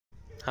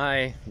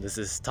Hi, this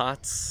is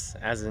Tots,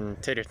 as in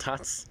Tater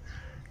Tots.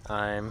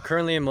 I'm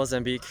currently in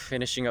Mozambique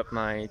finishing up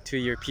my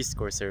 2-year Peace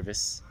Corps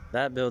service.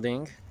 That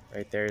building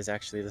right there is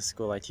actually the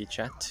school I teach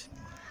at.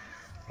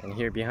 And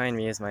here behind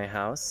me is my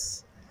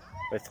house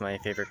with my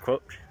favorite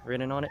quote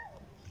written on it.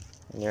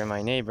 And there are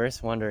my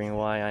neighbors wondering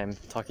why I'm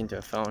talking to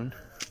a phone.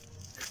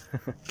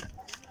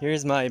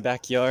 Here's my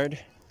backyard.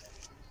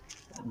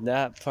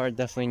 That part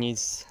definitely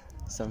needs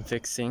some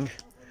fixing.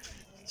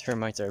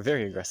 Termites are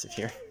very aggressive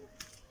here.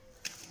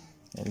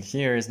 And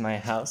here is my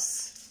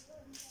house.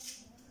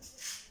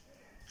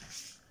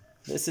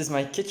 This is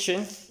my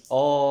kitchen,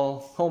 all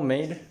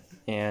homemade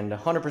and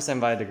 100%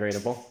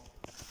 biodegradable.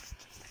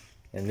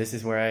 And this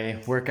is where I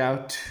work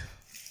out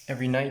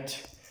every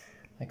night.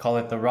 I call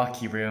it the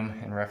Rocky Room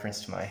in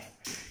reference to my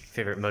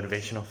favorite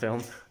motivational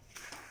film.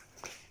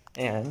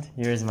 And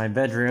here's my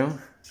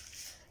bedroom.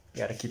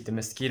 Gotta keep the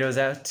mosquitoes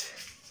out.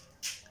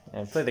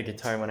 And play the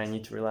guitar when I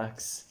need to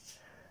relax.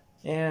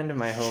 And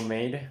my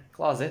homemade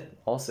closet,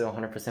 also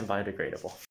 100% biodegradable.